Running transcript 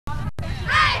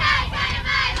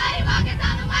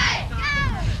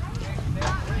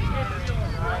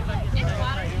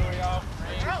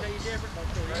Line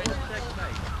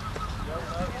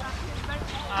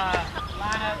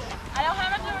up. I don't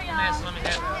have a door, y'all. Let me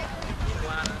have it.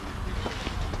 Line up.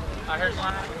 Here's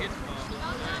line up. Get the ball.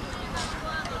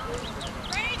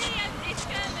 Brady, it's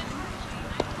coming.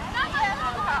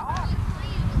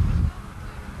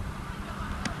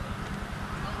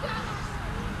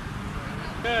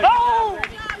 Good. Oh!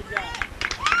 Good job.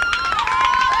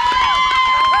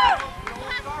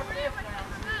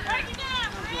 Break it down,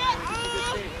 Brett.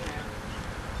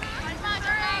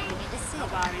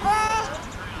 Nobody.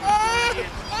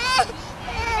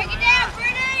 Break it down,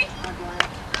 Brittany.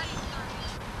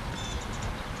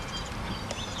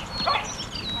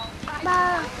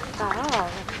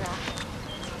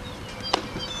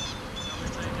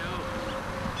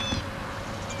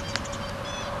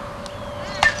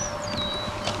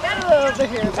 Over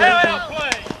here. Hey,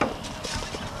 play.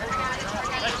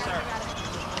 Yes, sir.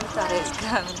 You thought it was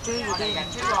coming to you,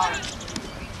 didn't you?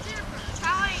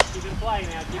 Keep it play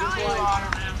now. Keep it play.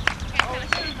 Oh,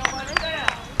 shoot. Nobody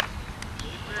down.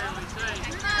 Fairly safe.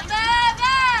 Come on,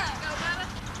 Bubba.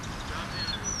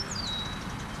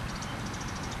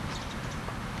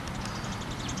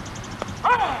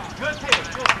 Good pitch.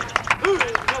 Good pitch.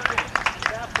 Good pitch.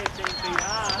 About 15 feet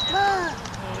high.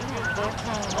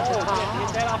 Oh,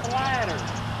 hit that off the ladder.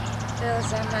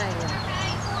 Phyllis Miller.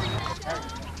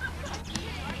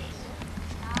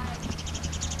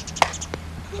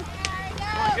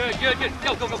 Good, good, good.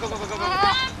 Go, go, go, go, go, go, go, go.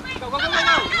 Go, go, go, go, go, go.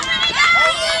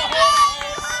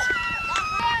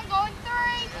 Going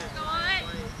three.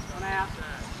 One out.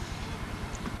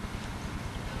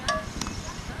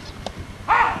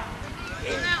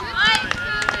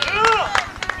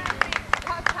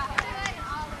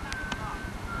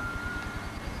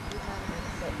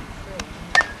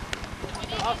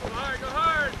 Awesome. Hard, go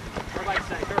hard. Everybody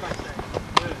safe. Everybody safe.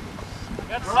 Good.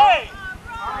 That's safe.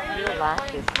 You'll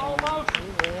like this Slow one. motion. You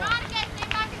will. Trying to get me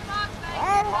back in the box, baby.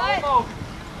 Slow motion.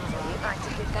 You like to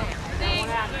get down.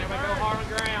 One out there. Everybody go hard on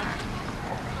the ground.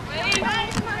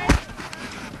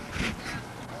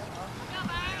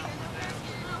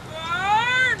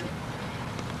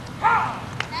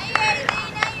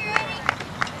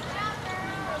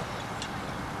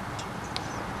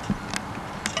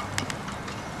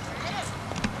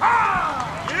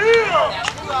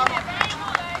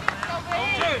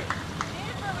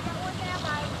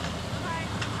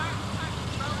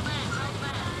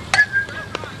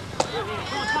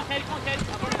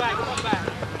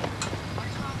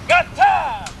 Got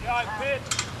time! Y'all pitch.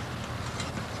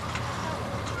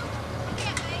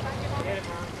 Get it,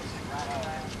 Mom.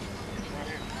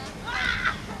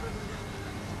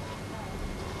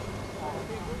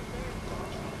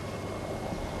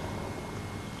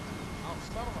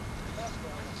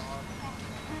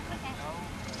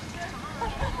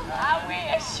 I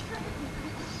wish.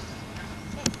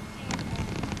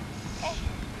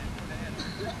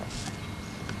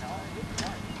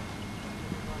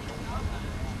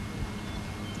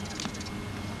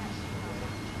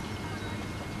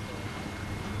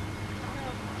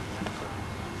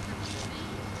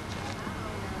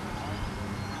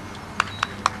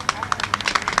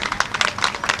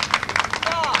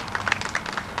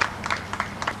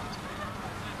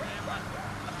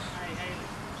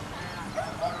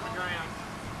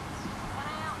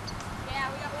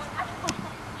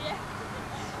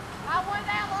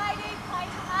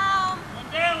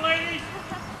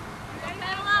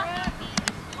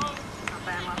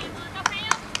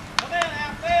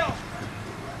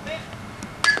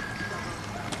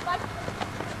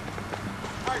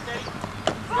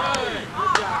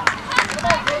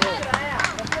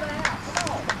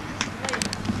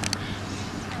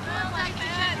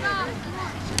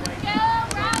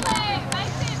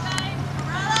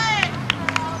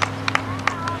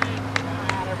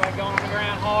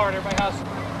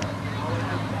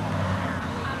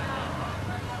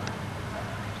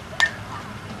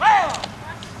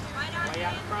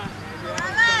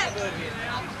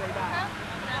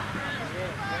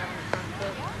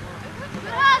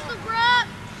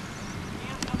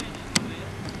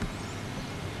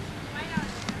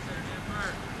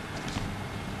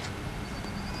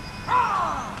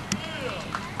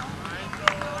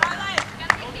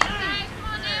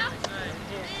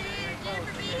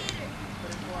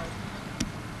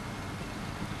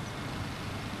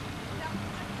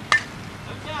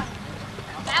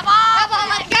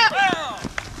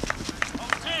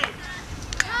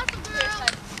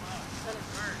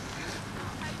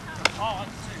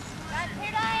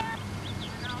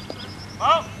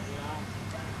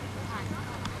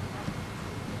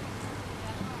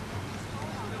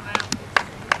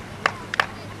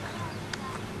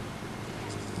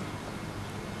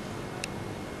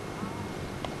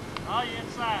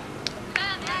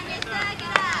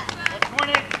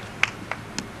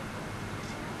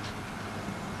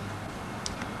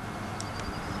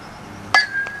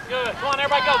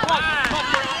 Everybody go, come on. Come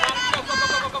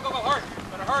on, go, hurry.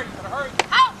 Better hurry.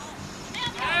 Out!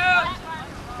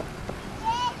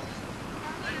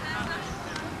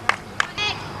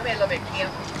 Come here a little bit, Kim.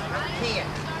 Kim.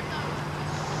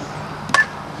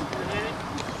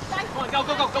 Come on, go,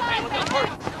 Pam, let's go, hurry.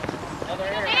 Another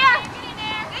area.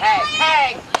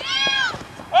 Tag.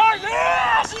 Oh,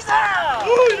 yeah, she's out.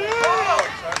 Oh, yeah.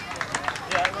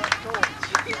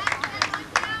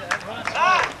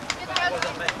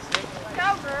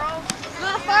 Go, girl.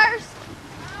 Go first.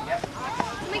 Let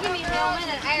me give me a helmet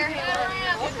and air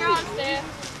helmet. What's your on, Steph?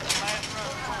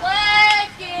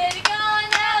 Let's get it going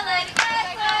now, let it go.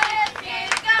 Let's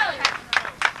get it going.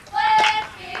 Let's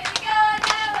get it going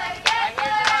now, let it go.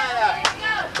 Let's get it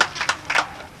going.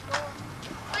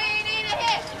 We need a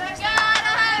hit. We're gonna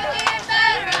have to get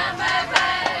better.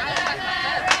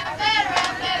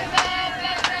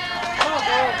 Come on,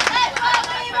 girl. That's what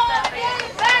we want to do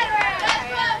better. That's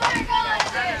what we're going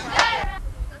to do better.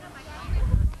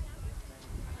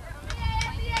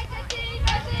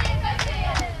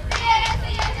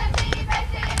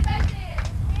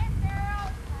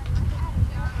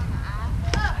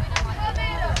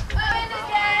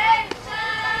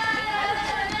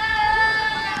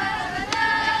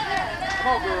 Come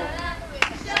on, girl. Come through.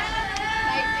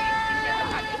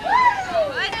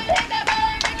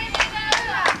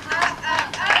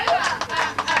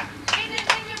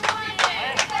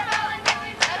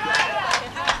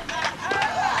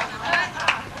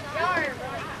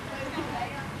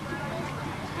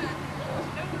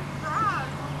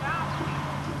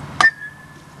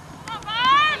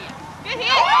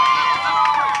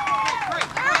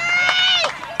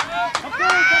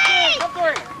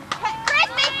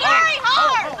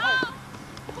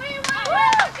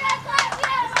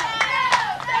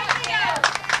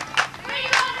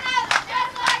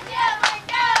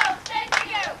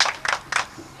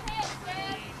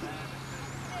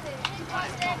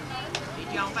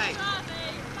 Keep you on base.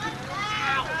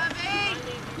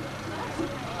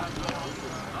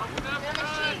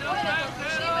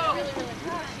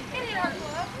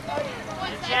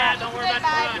 Yeah, don't worry about the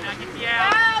run. Now get the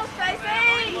out. Go,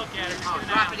 Stacey! Look at her. Just Oh, get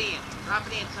drop out. it in. Drop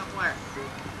it in somewhere.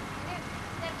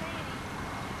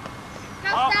 Go,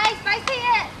 Stace, face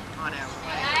it! Come on now.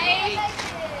 Hey.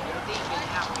 Little deep in the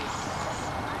outfield.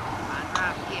 Fine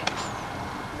drive again.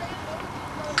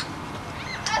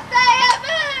 I say a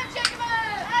boom, chicken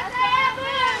boom! I say a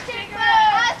boom, chicken boom!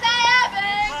 I say a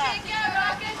boom, chicken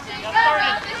rocket, chicken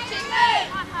rocket, chicken boom!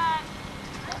 I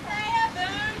say a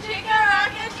boom, chicken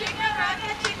rocket, chicken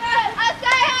rocket, chicken boom! I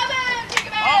say a boom,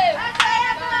 chicken boom! I say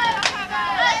a boom, chicken boom!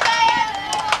 I say a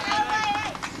boom!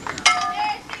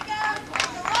 There she goes,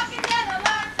 walking down the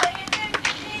line, saying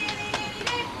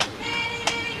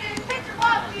doo-doo-doo-doo-doo-doo-doo-doo-doo-doo. Picture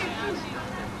walk you.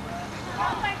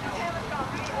 I'll make the camera go.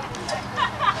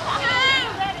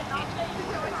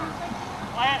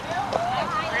 Flat.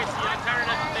 Gracie, I'll turn it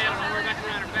up a bit. Don't worry about the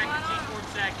runner. Back in G for a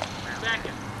second. Back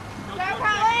it. Go Go, towards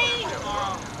Colleen. it.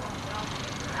 Tomorrow.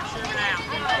 Shove it out.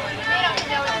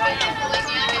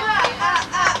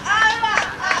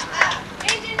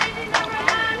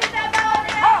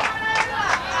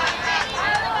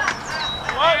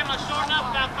 Wait, let's shorten up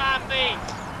about 5 feet.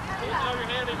 Get over your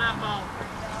head, it'll be my fault.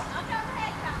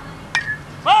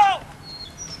 Ball!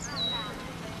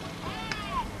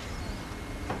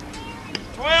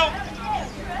 12.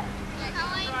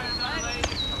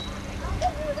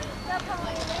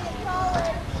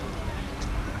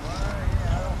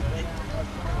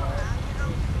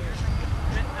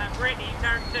 Brittany, you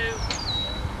turn 2.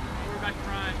 We're about to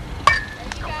run.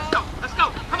 Let's go.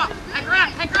 Come on. Take her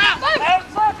out. Out,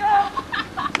 sucker!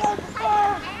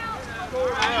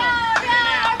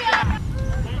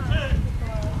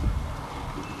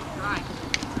 Right.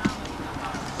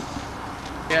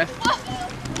 Yeah.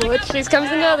 Which here comes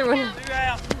another one. 2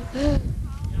 out.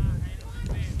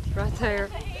 Right there.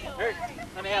 Here,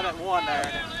 let me have that 1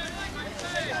 there.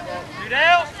 2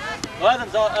 down.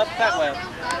 Leather's up that way.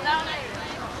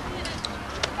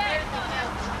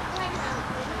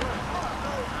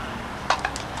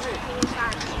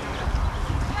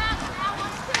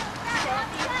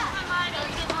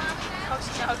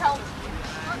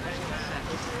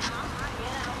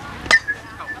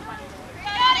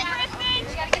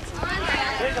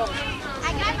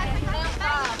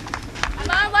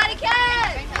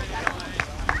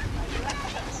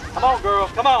 Come on, girl.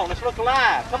 Come on. Let's look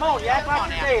alive. Come on. You act like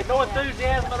you're dead. No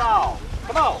enthusiasm at all.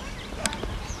 Come on.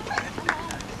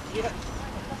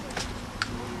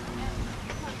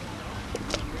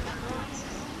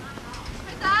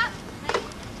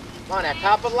 Come on now.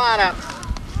 Top of the lineup.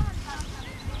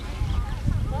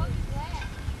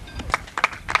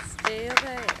 Still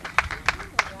there.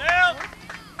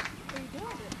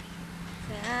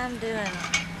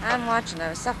 I'm watching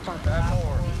a softball.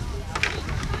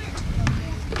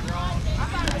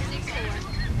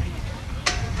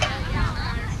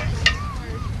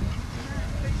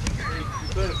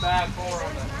 Put a 5-4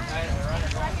 on the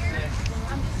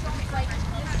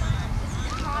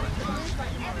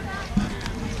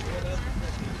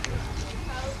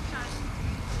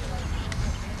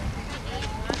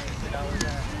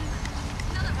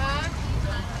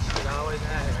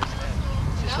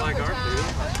just like our food.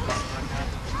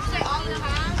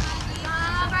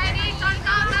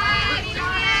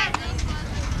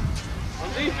 On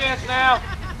defense now.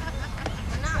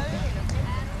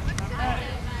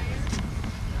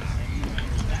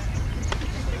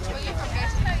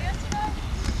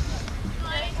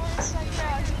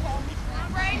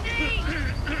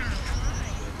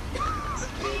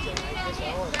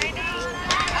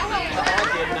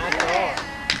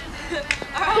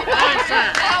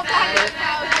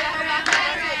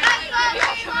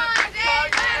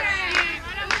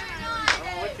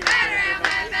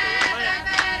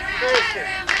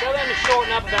 Tell them to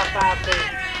shorten up about 5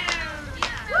 feet.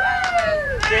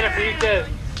 Jennifer, you too.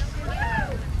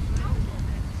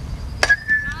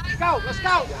 Let's go, let's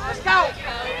go, let's go.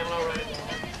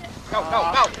 Go, go,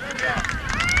 go.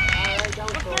 Go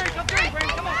 3,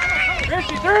 Brandon, come on,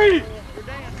 Chrissy, 3.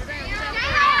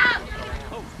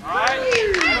 All right,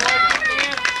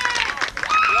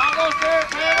 you're almost there,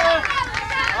 Pamela.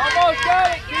 Almost got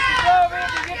it. Keep your glove in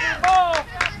to get to the ball.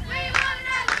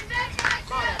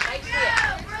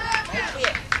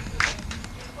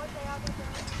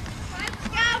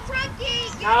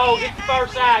 No, get the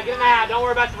first side. Get an out. Don't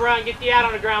worry about the run. Get the out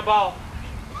on the ground ball.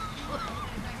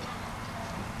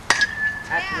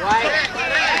 That's right.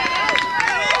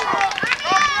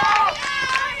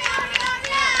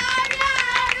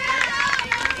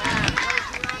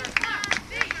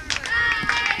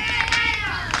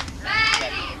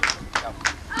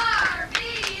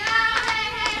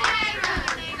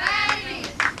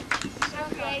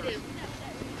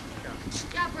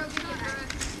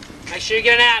 Make sure you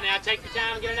get an out now. Take your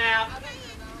time and get an out.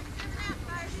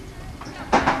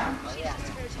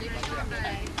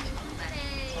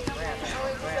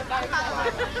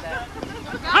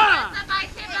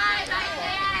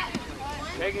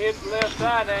 Take a hit to the left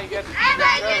side. Now you got the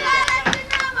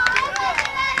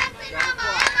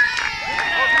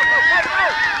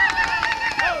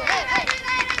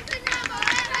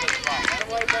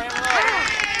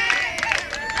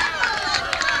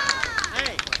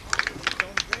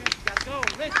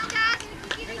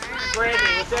Brittany,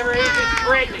 whatever easiest for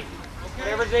Brittany.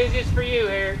 Whatever's easiest for you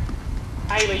here.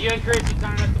 Haley, you and Chrissy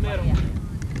turn up the middle.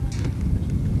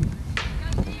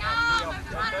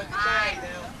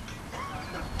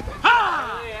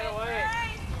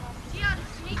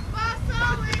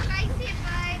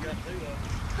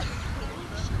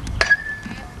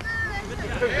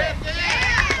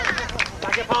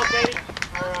 Back up home, Katie.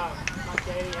 Or, not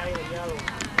Katie, Haley, yellow.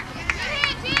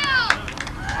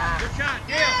 Good shot,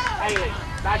 Gil. Haley,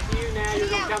 back to you now. You're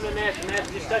going to come to Nessa.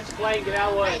 Nessa, just touch the plate and get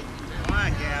out of the way.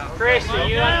 Chrissy,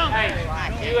 you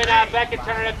and Becca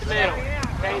turn it up the middle.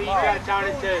 Katie, you got to turn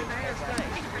it too.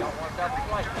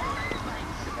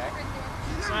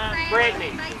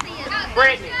 Brittany,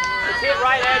 just hit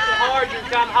right at it hard. You can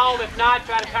come home. If not,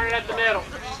 try to turn it up the middle.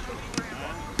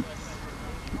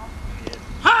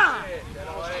 Ha!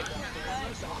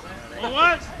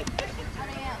 What?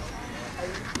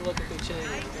 Look at the chain.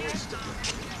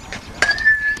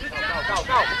 Go, go,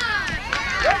 go.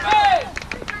 Good.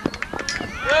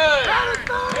 Good.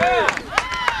 Good.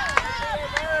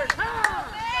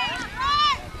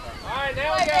 All right, now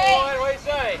we got one. What do you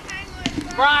say?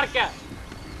 Veronica,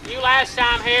 you last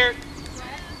time here.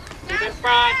 Keep in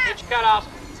front. Hit your cutoff.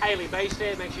 Haley, base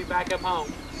hit. Make sure you back up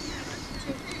home.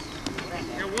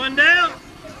 You're one down.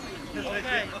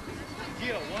 Okay.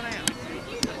 Jill, 1 out.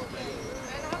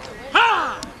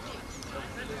 Ha!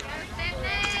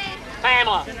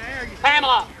 Pamela.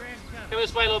 Pamela. Come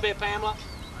this way a little bit, Pamela.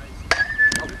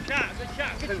 Good shot, good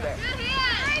shot. Good shot.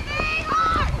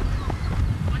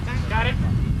 Got it?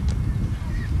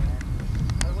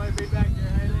 That way, be back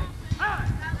there, Haley.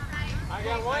 I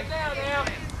got 1 down now.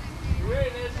 You ready,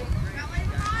 Nessa?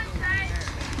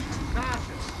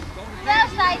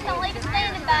 Left side, don't leave it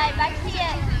standing by. Back to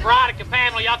you. Veronica,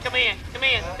 Pamela, y'all come in. Come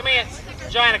in, come in.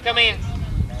 Joanna, come in.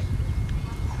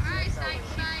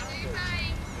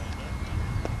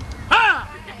 Ha!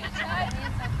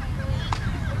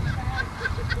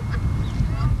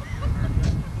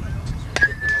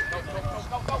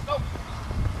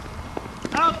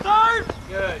 Out third.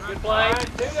 Good, good play.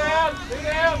 Right, 2 down, 2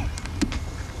 down.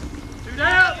 2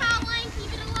 down. Colin,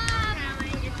 keep it alive.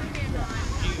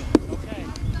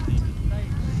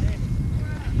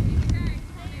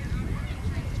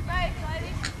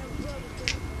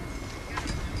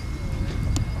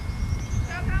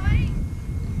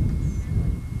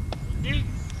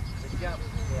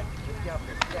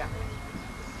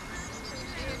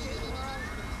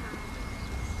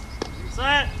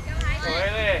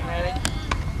 Get ready.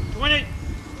 20.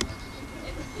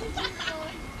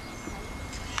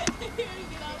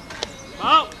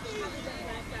 Oh.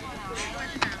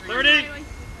 30.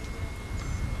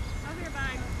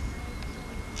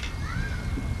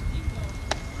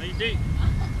 Lay deep.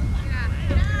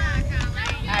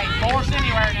 Hey, force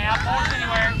anywhere now. Force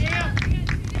anywhere.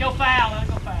 Go foul.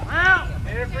 Go foul. Out.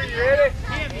 Jennifer, you ready?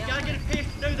 Kim, you gotta get a piece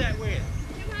to do that with.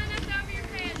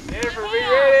 Jennifer, be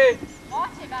ready.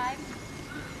 Watch it, babe.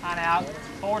 Line out.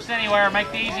 Force anywhere.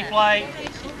 Make the easy play.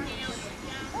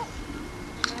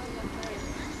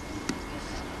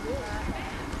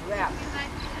 Yeah.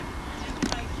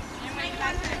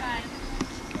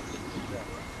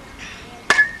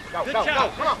 Go, go, go. Come on,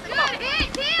 come on. Good hit,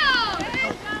 Kill.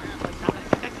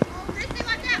 Christy,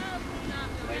 watch out.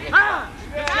 Ah!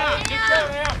 Good job. Good job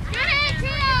now. Good hit,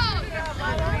 Kill.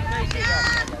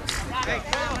 Hey,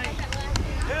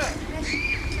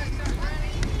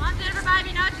 Come on, Jennifer,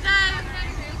 baby, know what to do.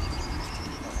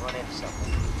 run into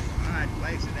something. All right,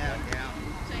 place it out, gal.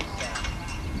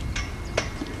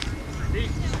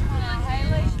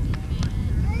 Haley.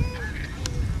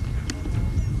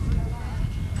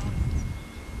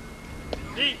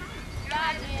 Deep.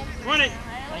 20. A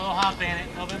little hump in it. A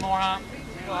little bit more hump.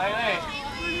 Go ahead.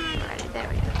 Right, there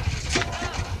we go.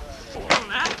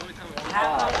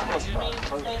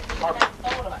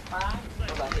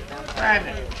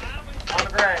 Brandon. On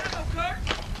the grass.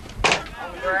 On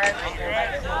the grass.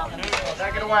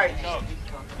 Take it away.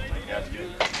 That's good.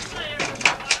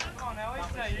 Come on now, what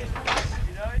do you say?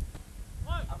 You know it?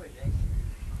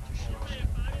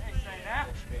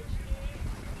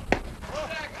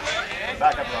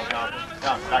 Back up, John.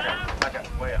 John, back up. Back up.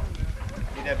 Way up.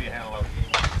 EW handle over.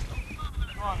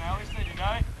 Come on now, we said you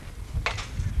got it.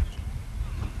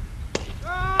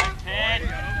 Ted.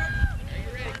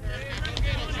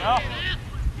 Go.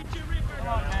 Come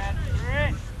on, man. You're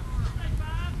in.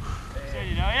 Said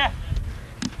you know, yeah.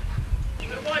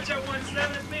 Watch that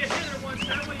 1-7. It's me a hitter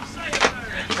 1-7. What do you say about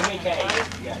it? Come here, Kay.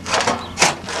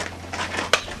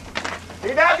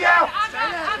 EW!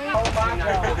 Oh, my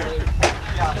God.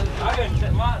 I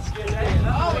got lots of good days.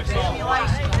 Oh, it's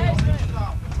simulation.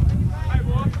 Hey,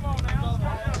 boy, come on now.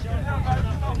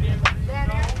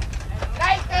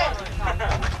 Nathan!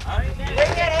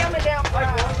 Bring that helmet down for us.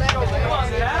 Come on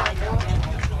now.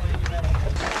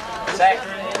 Zach.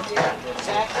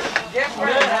 Guess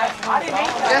where? I didn't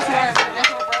eat that. Guess where?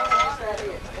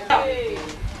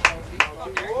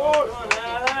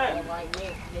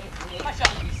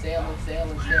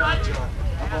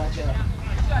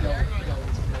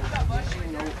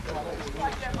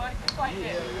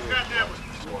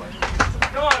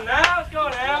 Come on now, let's go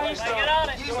now. Get on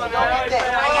it. Come on now. Get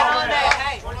on that.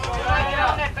 Hey, get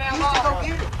on that, fam. Come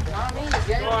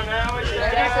on now.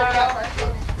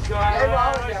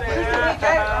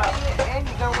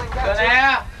 Go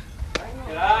now.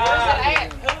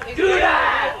 Good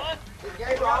eye.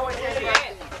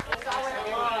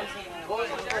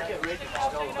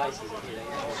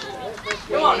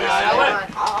 Come on now.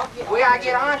 We gotta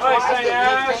get on. Hey, say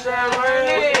now.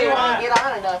 We won't get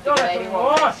on enough today.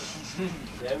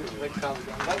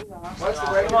 What's the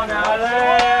rate? Come on now,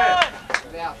 Alex.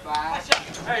 About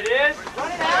 5. There it is.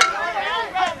 Run it out.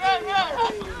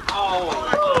 Oh.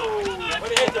 Way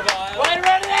to hit the ball. Way to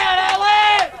run it out,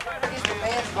 Alex. It's the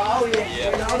man's ball.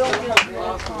 Yeah.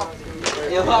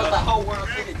 You lost the whole world.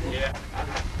 Yeah.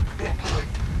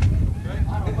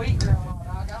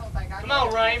 Come on,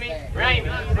 Ramey. Ramey.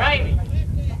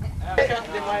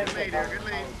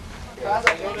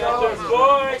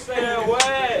 Boy, stay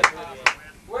away.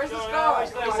 Where's the scar? He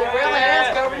said, really,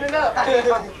 that's covering it up.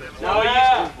 No,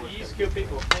 you used to kill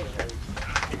people.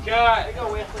 Good cut. There you go,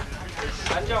 Wesley.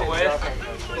 That's your Wesley.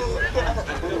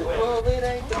 Well, it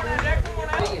ain't the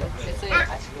deal. It's it.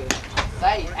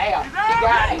 Say, out. He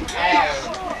got him. Out.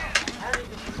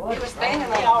 He was standing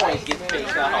there. He always gets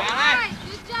picked up.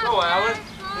 Go, Alan.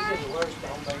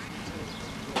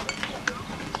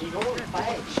 He's going to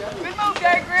flag. Shut up. Good move,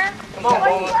 Jay Greer. Come on,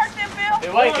 boys. Hey,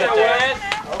 wait, get that.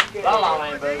 Okay. Ball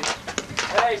ain't booty.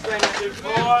 Hey, sing it to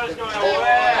boys. Go now,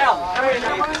 West.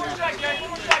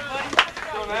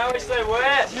 Go now, we say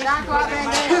West. Shot clock right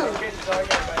now.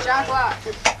 Shot clock.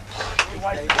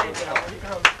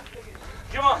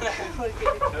 Come on now. Quick.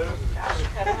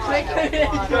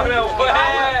 Go now,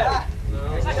 West.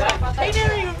 He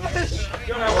didn't even push.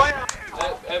 Go now, West.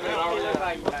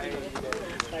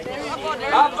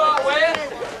 How about West?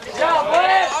 Good job,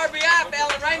 West. RBI,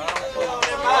 fella, right?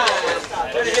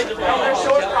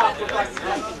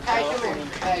 Hey, come here.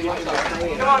 Hey, what's up?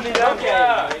 Come on, D-W.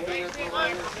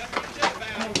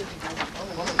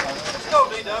 Let's go,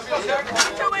 D-W.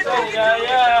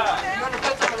 Yeah. You want to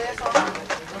put some of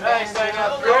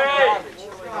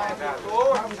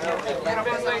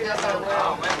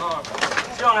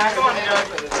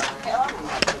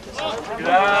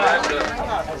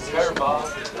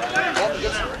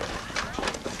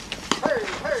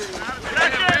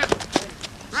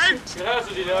Good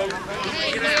hustle, D-Dog. I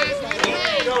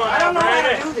don't know how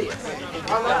to do this.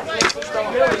 Come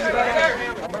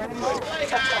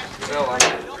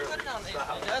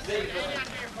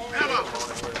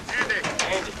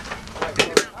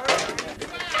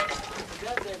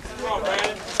on,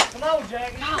 Brandon. Come on,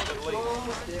 Jack. Come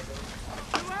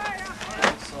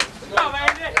on,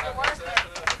 Brandon.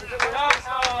 Good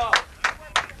hustle.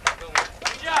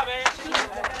 Good job, man.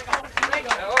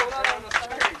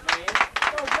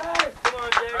 Come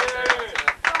on, Jagger.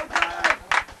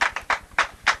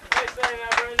 Nice thing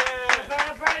now,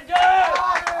 Brandon.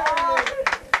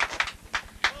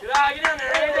 Good eye, get in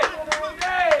there, Andy.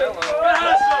 Good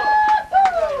hustle. Good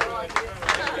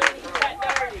job, Andy. Stay now,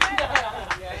 Jagger.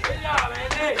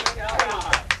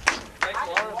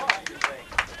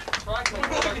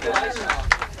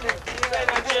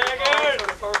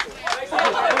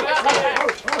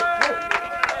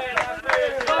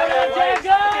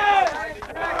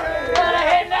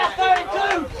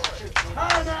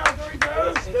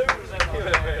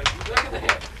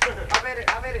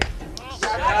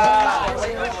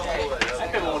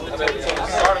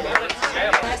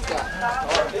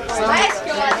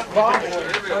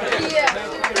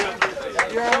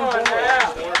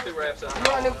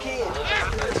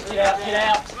 Get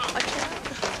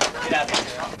out.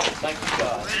 Thank you,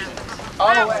 God.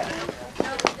 All the way.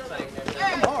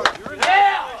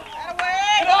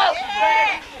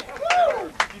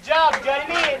 Good job, you got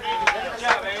him in. Good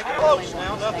job, Andy. Close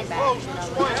now, nothing close.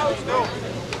 Let's go.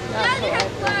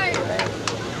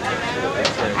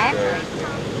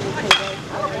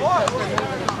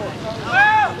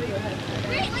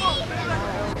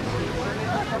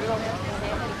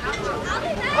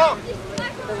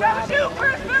 Shoot,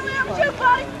 first, Billy, I'm shoot,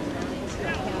 buddy.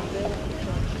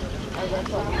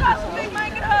 Get up, big man,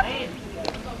 get up.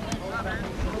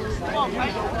 Come on,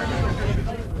 Brandon,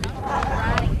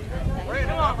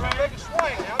 take a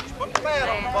swing now. Just put the bat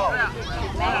on the ball.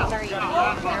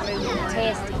 They're moving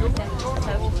testing,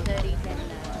 social studies and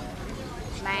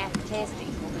math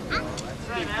testing.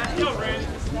 Go, Brandon.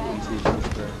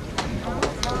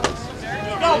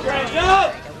 Go, Brandon,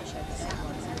 go!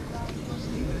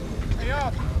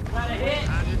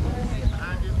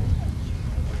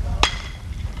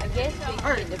 I guess it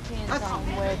depends on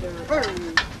whether. There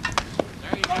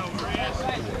you go,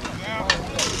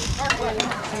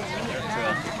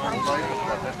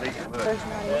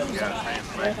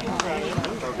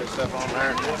 Throw this stuff on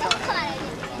there.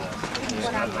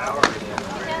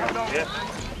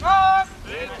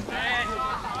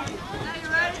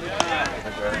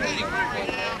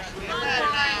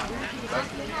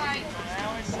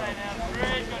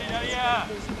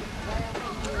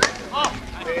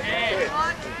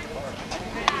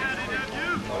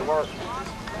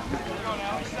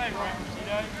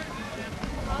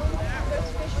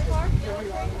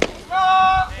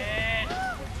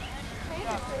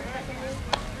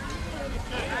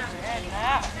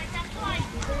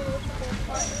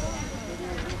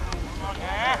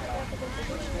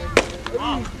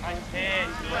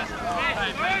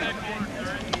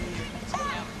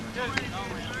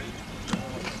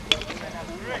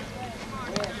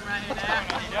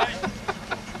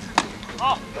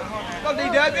 Go,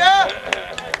 DW!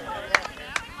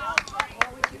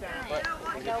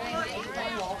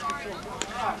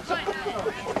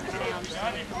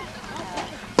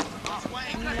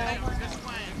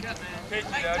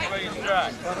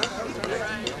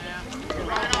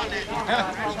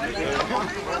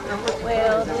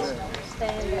 Well, just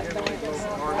stand up there.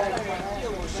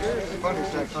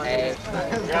 Hey.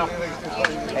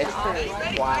 It's pretty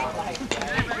wild.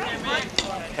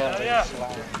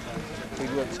 We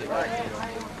would see that.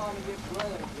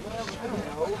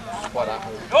 What I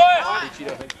heard. Did you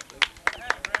know?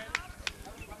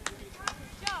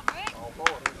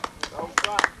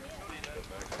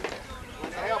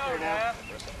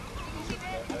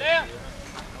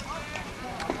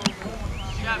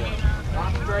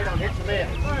 Concentrate on hitting the mitt.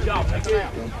 Good job. Take it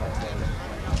out.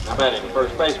 Now batting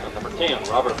first baseman, number 10,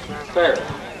 Robert Ferris.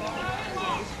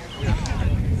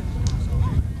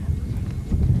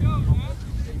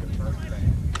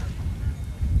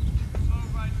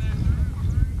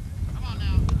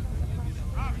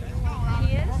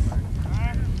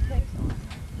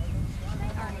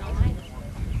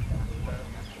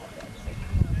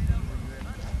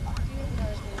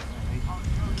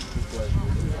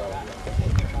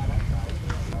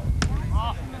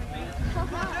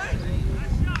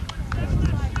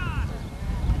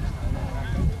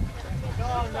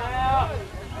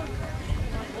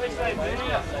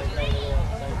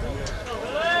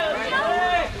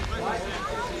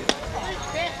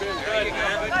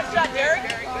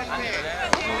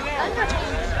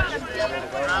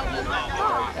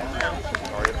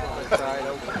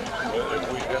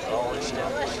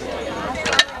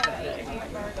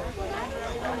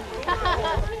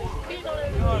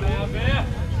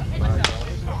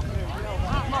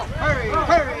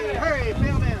 Hurry,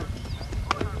 fill in.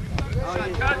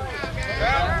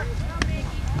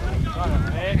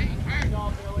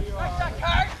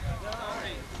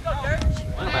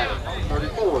 Number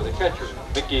 34, the catcher,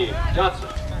 Mickey Johnson.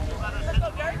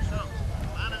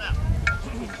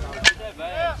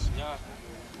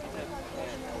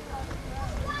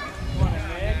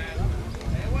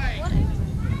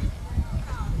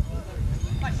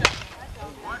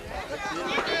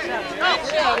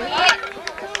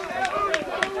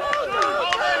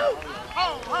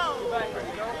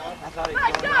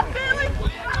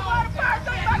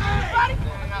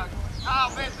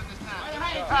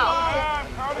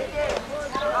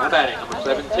 Now batting, number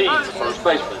 17, first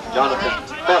baseman, Jonathan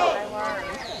Phyllis.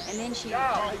 And then she...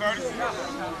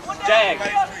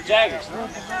 Jaggers.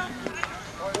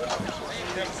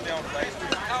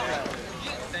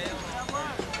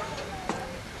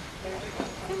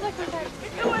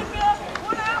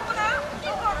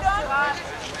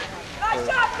 Nice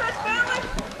job, Chris Finley.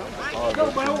 Go,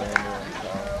 Bill.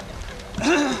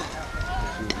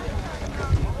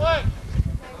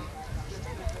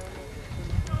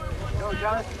 Go,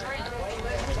 Jonathan.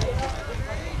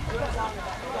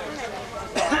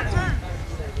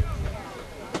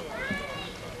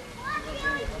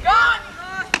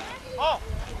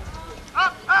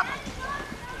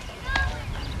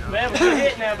 Man, we're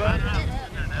hitting now, bud.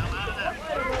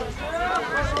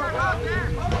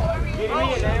 Get him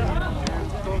in now.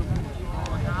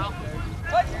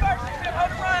 What's first?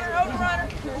 Hold the runner.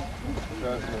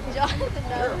 Jonathan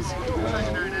knows.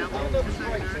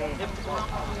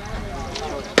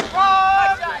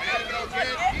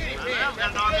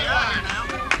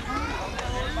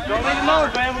 Don't leave him on,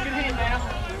 man. We're getting hit now.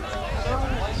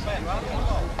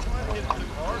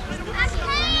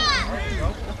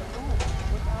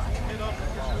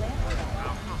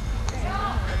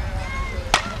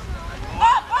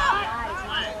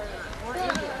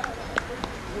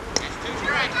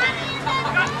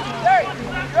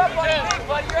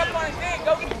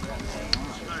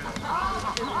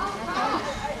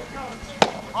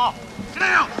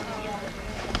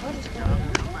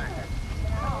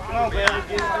 Come on, man.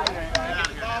 Get it in there.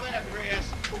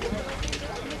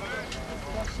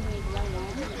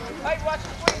 Hey, watch the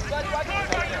squeeze, buddy. Watch the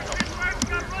squeeze.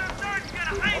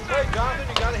 Okay, Jonathan,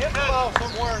 you got to hit the ball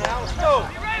somewhere now. Let's go.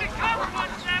 You ready to cover 1-7?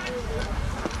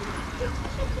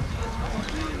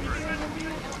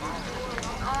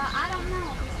 I don't know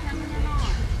if he's coming in on.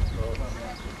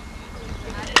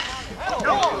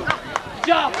 Good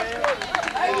job, man.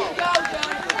 There you go,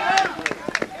 Jonathan.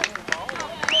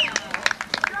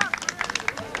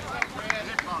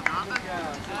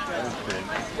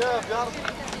 Good job,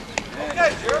 Jonathan.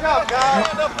 Okay, good job, guys.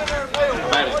 Stand up in there and field.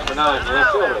 Batting, number 9, the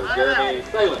left fielder, Jeremy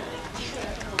Salem.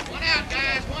 One out,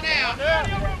 guys. One out.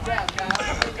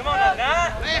 Come on now,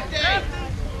 9. Lefty.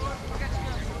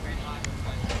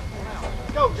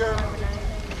 Go, Jeremy.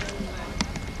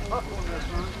 Up on this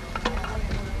one.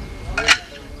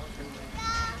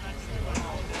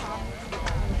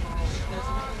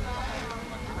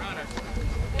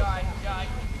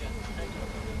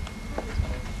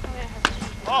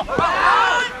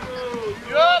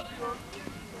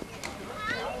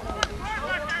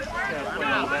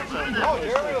 Oh,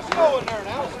 Jeremy, let's go in there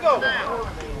now. Let's go.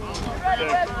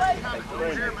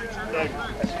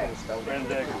 Brandon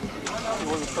Dagger. He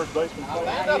was the first baseman.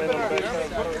 Stand up in there, Jeremy.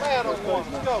 Put the pad on one.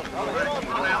 Let's go.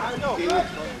 Let's go.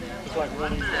 It's like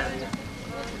running.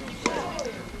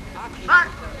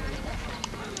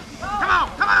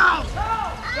 Come on.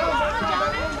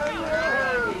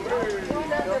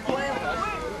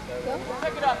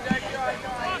 Pick it up, Derek.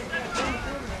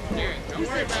 Derek, don't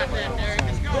worry about that, Derek.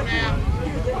 Let's go now.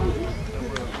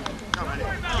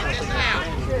 Get this out.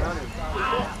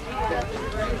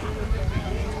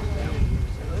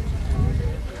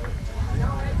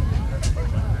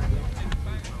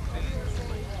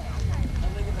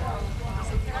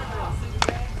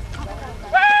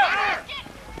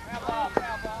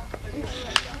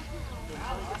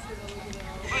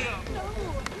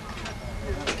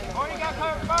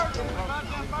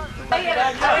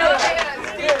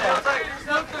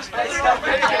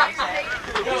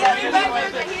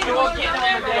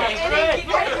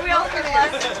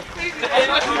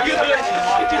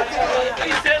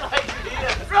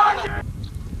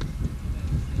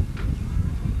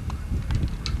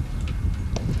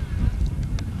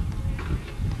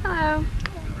 Hello.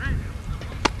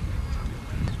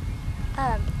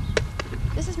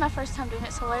 my first time doing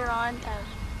it, so later on,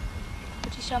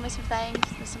 would you show me some things,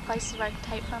 some places where I could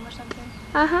tape from or something?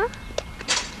 Uh-huh.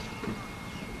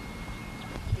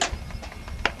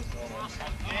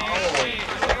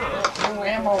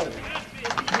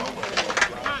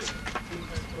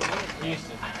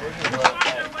 Houston.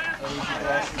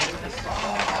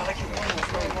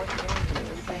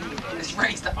 Let's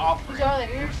raise the offering.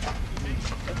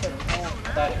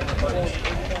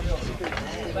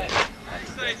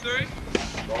 Say three.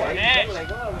 Next.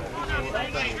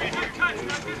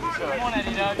 Come on,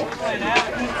 Eddie Doug. Play now.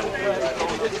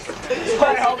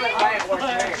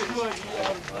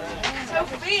 So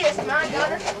fierce, my God,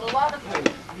 that's a lot of food.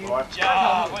 Good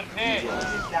job. What a pick.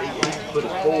 Put a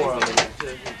 4 on it.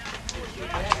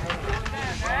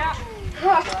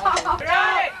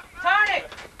 Turn it. Turn it.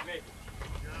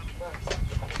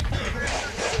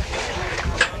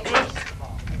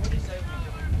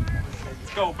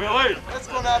 Let's go, Billy. Let's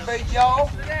go now, big y'all.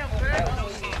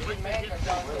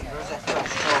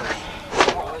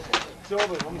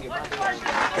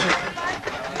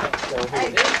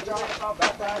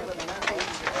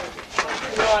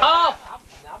 Off.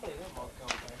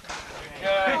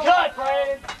 Good cut,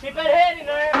 Brandon. Keep that head in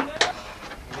there.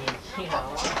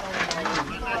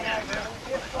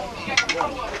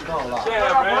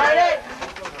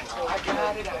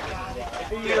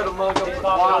 You got a mug up the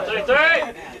Wow,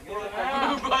 3-3.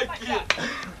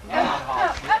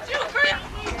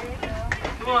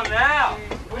 Come on now.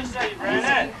 Which side you ran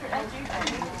at?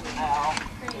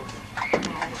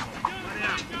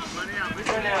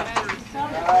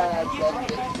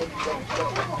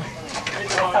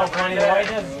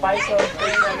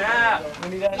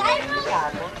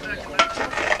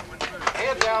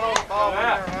 Head down on the ball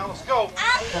there now. Let's go.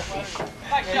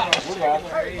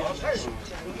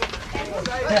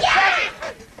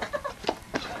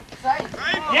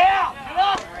 Yeah!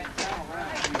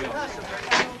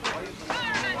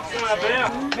 Come on, Bill.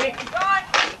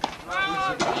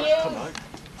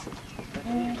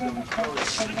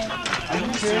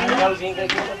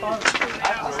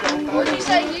 What did you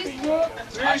say, Houston?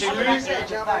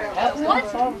 What?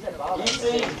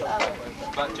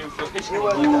 About 2 foot.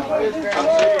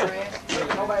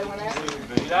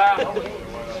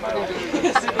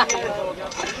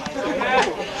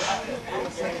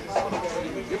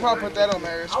 You probably put that on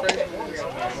there. It's great.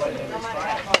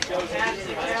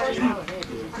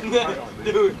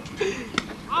 Dude.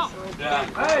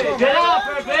 Hey, get up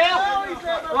there, Bill.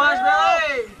 Watch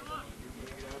Billy.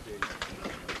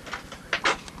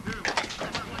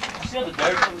 See the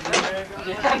dirt from the there?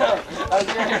 Yeah, I know. I was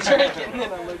drinking and then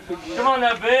I looked at you. Come on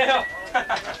now, Bill.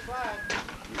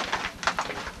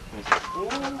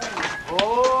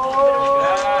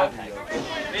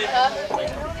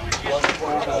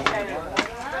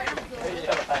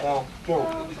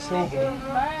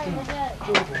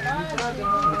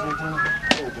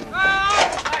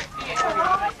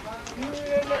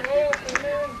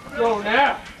 Go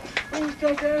now.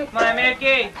 Come on,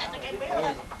 Mickey.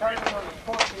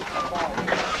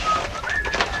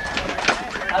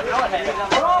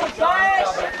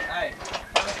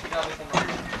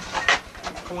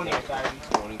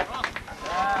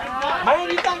 Man,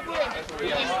 you think we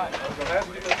beat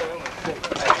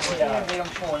them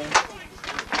 20.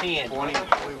 10. 20.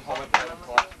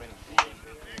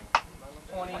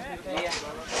 20, 15. Yeah.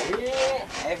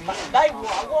 What's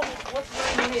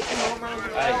the name you hit?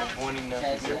 20,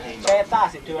 nothing, 15. Chad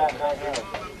Fawcett, 2 out of 9 yards.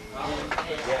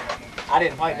 Yeah. I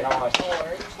didn't play, but I watched it.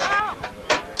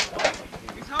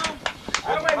 Good job.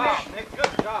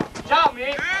 Good job,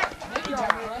 Mick. Good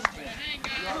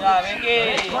job, Mickey.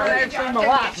 I've seen my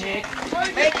watch, Mick.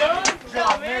 Hey, good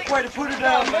job, Mick. Way to put it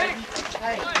down, Mick.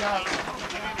 Hey, John.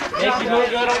 Mick, you look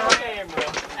good on the camera.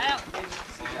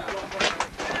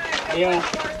 Yeah.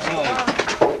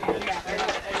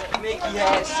 Mickey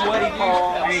had sweaty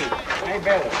palms. Hey,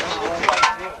 Billy.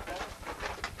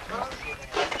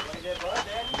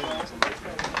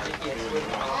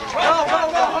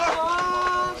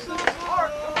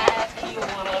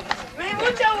 Man,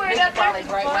 what y'all worried about there?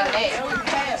 Break my neck.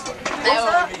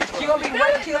 You gonna be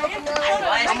waiting till I'm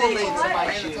gonna need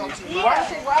somebody shoot. Why is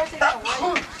it gonna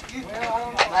wait?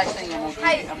 Last thing I'm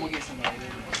gonna get somebody.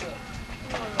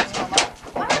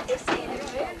 Why are you saying it,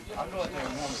 man?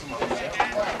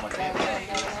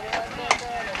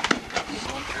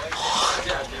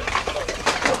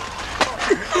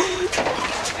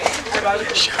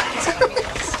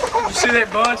 You see that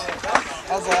bunch?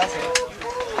 That's awesome.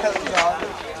 That was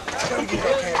awesome.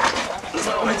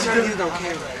 What you do? Don't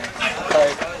care.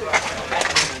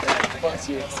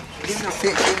 Give me a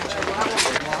fit.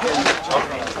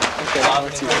 Okay,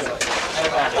 let's see.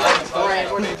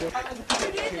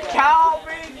 Call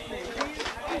me.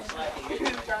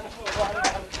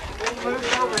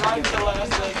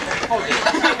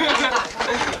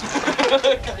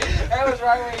 That was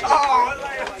right where he got. Oh,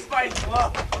 that was space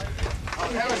love.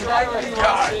 That was right where he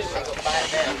got.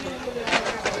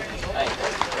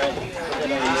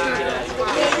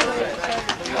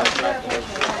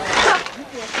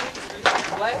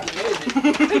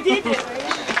 Who did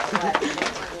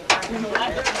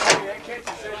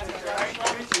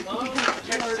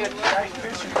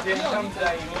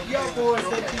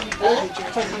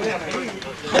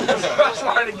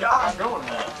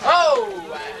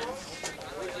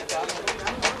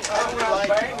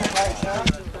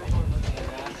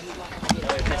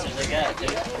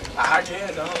it? I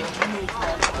did.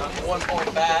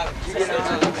 1.5.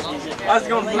 I was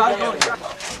going to try.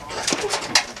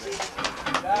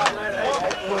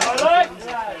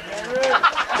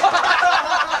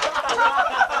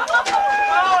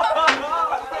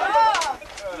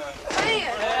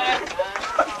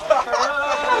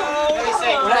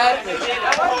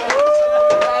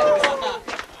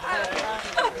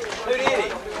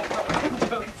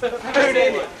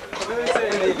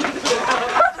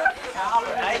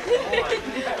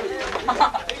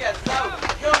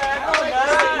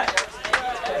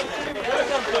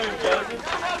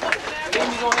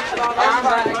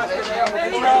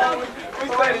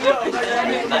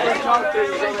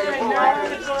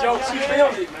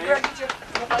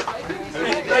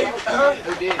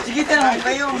 Did you get that on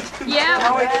film? Yeah.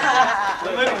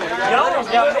 Y'all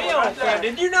got me on film.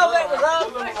 Did you know that was up?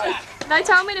 They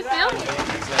told me to film it.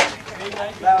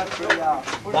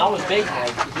 I was big. I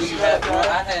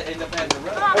had ended up having to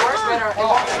run.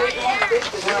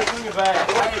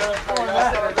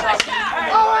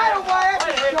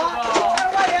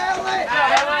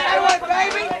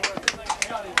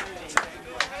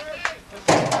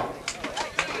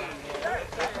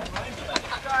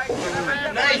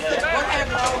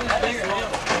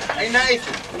 Hey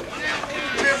Nathan, come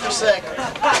here for a second.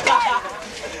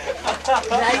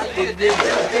 Nathan did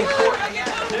big court.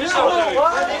 It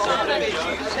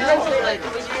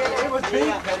was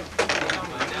big.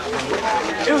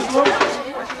 It was little.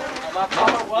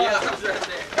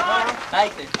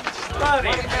 Nathan.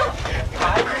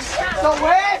 So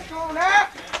where's going up?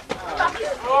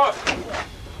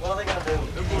 What are they going to do?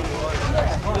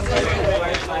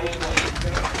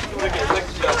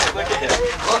 Look at him.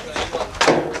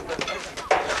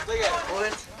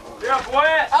 Yeah, boy.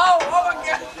 Oh my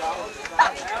God.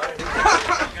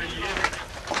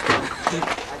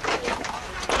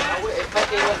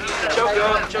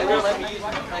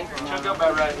 Choke up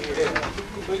about right here.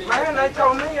 Man, they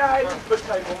told me I had to put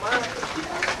tape on mine.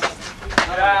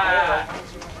 Right.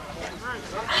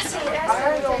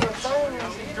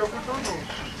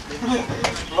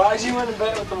 Why you went to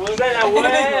bed with the wood? Say that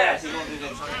wet.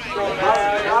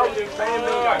 I was in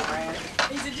family, man.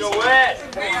 Go wet.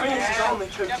 Fence is only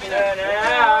 2 Say that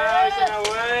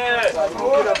wet.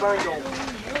 Get up there and go.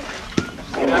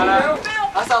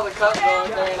 I saw the cup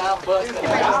going there and I busted it.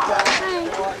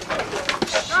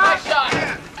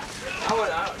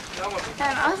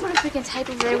 I was wondering if we can tape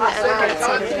over there with the other goats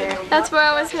over there. That's where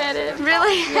I was headed.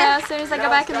 Really? Yeah, as soon as I go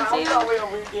back in the field.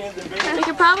 We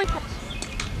could probably...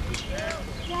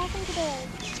 Yeah, I think it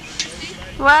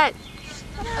is. What?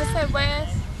 I said Wes.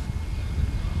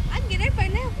 I can get everybody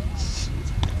now.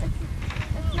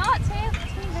 It's not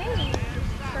TV.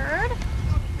 Bird?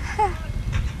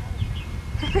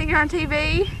 I think you're on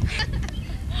TV.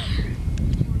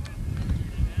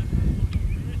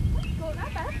 Well,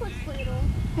 that back looks little.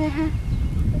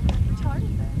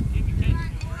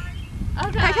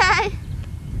 Okay. Okay.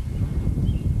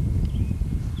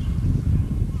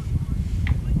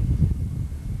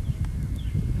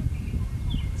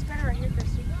 It's better right here,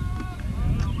 Christy.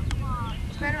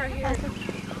 It's better right here.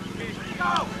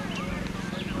 Go!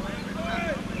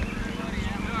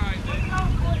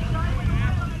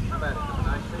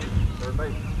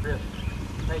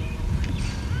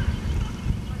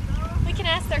 We can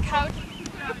ask their coach.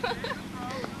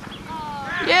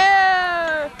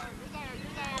 Yeah!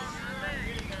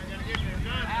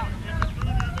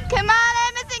 Come on,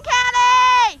 Edmonson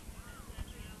County!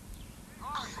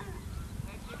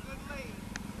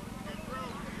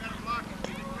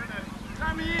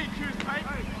 Time of year, choose, mate.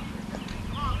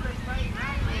 Come on, Chris, mate.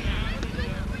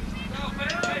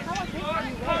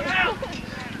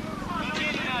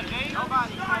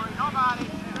 Nobody, Corey, nobody.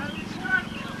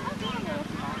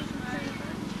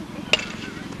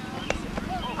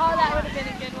 Oh, that would have been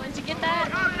a good one. Did you get that?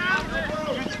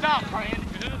 Good stuff, Brian.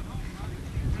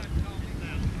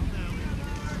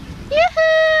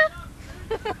 Yoo-hoo!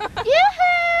 Yoo-hoo!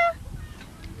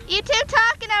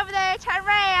 turn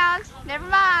around. Never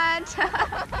mind.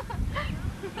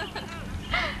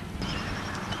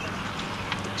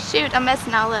 Shoot, I'm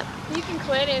messing all up. You can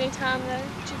quit anytime though.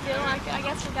 But you feel like I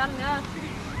guess we got enough.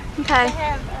 Okay.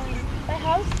 They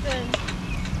host the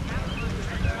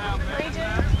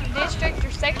region, district,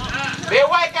 or section. Be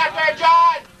awake out there,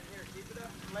 John!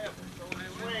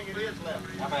 Swing, it is left.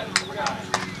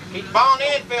 Keep the ball in the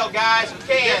infield, guys, if you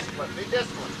can. Be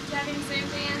disciplined. Is that him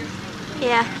zoomed in?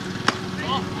 Yeah.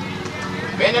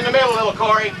 Bend in the middle, little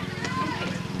Corey.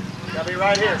 Gotta be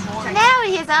right here. Now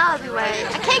he is all the way.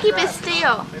 I can't keep it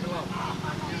still.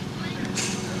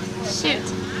 Shoot.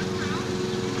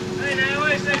 Hey, now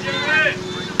wait a second, right?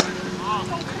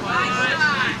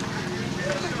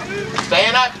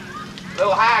 Stand up. A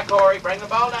little high, Corey. Bring the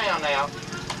ball down now.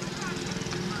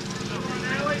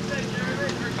 Now wait a second,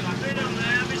 Jeremy. Sit on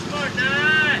now. Be smart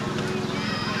now.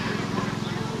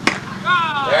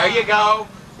 There you go.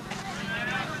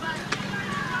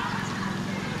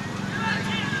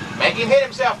 Make him hit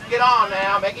himself. Get on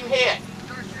now. Make him hit.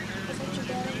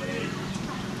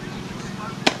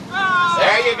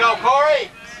 There you go,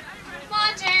 Corey. Come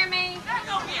on, Jeremy.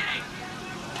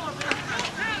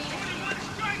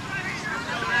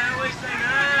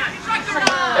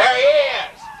 There he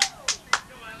is.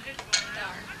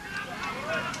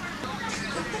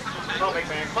 Come on, big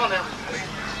man. Come on now.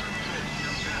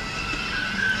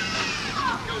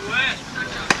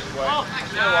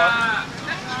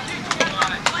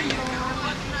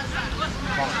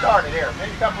 Come on, start it here.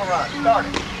 Make a couple of runs. Start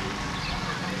it.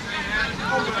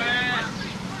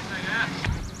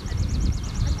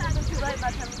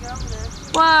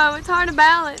 Whoa, it's hard to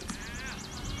balance.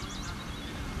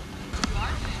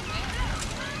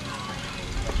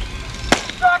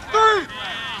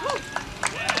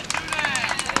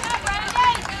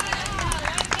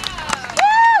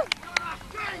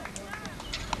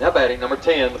 Now batting number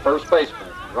 10, the first baseman,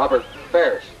 Robert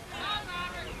Ferris.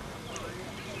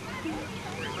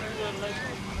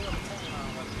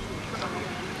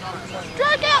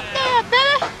 Strike out there,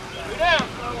 Billy. Yeah.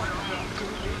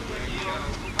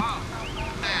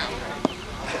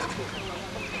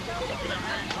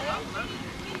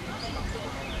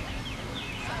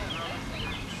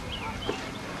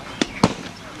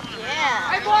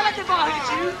 Hey, boy, let the ball hit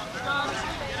you.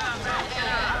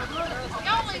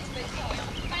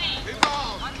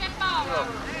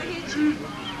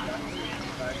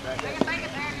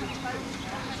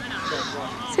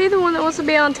 Is he the one that wants to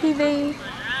be on TV?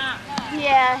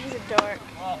 Yeah, he's a dork.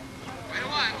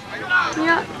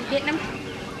 Yeah. You getting him?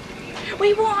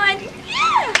 We won!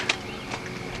 Yeah!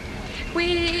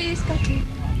 We got you.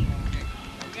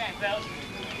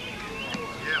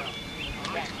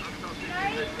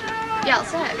 Y'all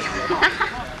suck.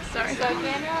 Sorry.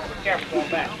 Careful,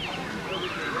 going back.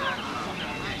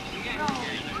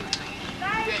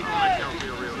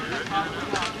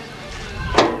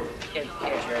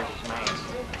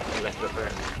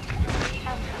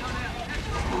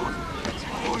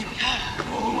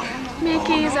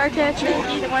 Mickey is our catcher.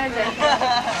 Either one of them.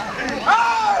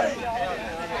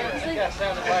 That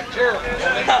sounded like Jeremy.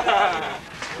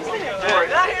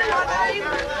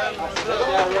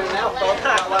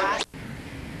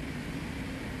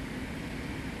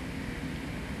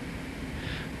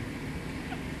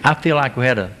 I feel like we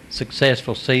had a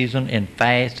successful season in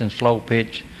fast and slow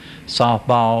pitch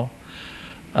softball.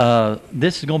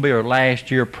 This is going to be our last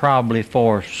year probably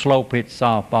for slow pitch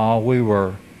softball. We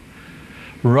were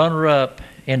runner-up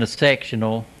in the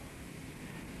sectional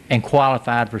and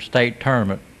qualified for state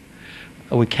tournament.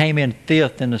 We came in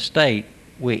 5th in the state.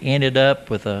 We ended up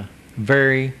with a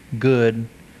very good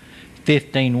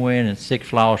 15-win and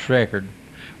 6-loss record.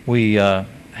 We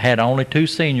had only 2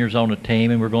 seniors on the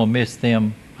team, and we're going to miss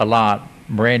them a lot,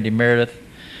 Brandy Meredith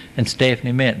and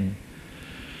Stephanie Minton.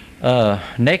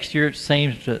 Next year it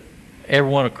seems that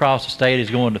everyone across the state is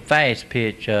going to fast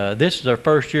pitch. This is our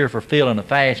first year for fielding a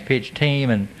fast pitch team,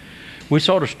 and we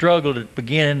sort of struggled at the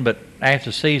beginning, but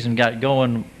after the season got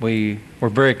going, we were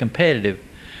very competitive.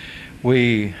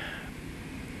 We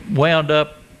wound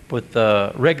up with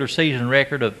a regular season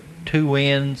record of 2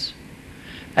 wins,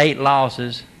 8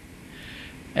 losses,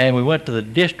 and we went to the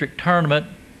district tournament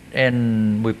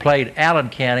and we played Allen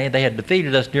County. They had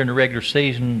defeated us during the regular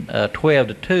season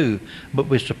 12-2, but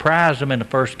we surprised them in the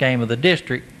first game of the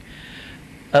district,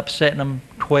 upsetting them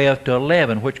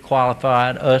 12-11, which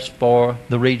qualified us for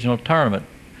the regional tournament.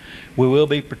 We will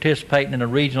be participating in a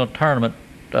regional tournament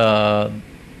the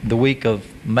week of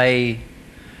May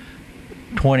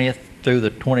 20th through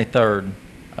the 23rd.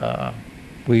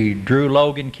 We drew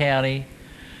Logan County,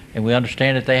 and we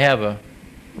understand that they have a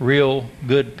real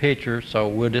good pitcher, so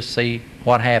we'll just see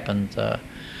what happens.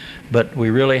 But we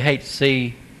really hate to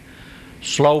see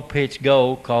slow pitch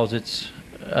go because it's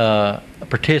a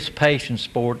participation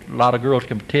sport. A lot of girls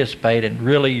can participate, and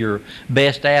really your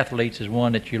best athletes is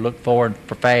one that you look for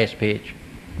fast pitch.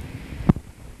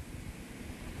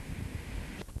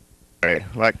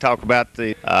 I'd like to talk about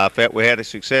I felt we had a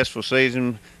successful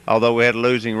season. Although we had a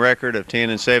losing record of 10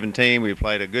 and 17, we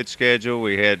played a good schedule.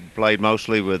 We had played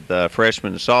mostly with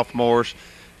freshmen and sophomores.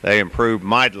 They improved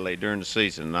mightily during the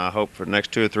season. I hope for the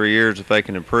next 2 or 3 years, if they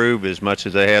can improve as much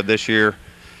as they have this year,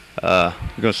 you're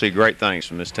going to see great things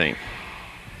from this team.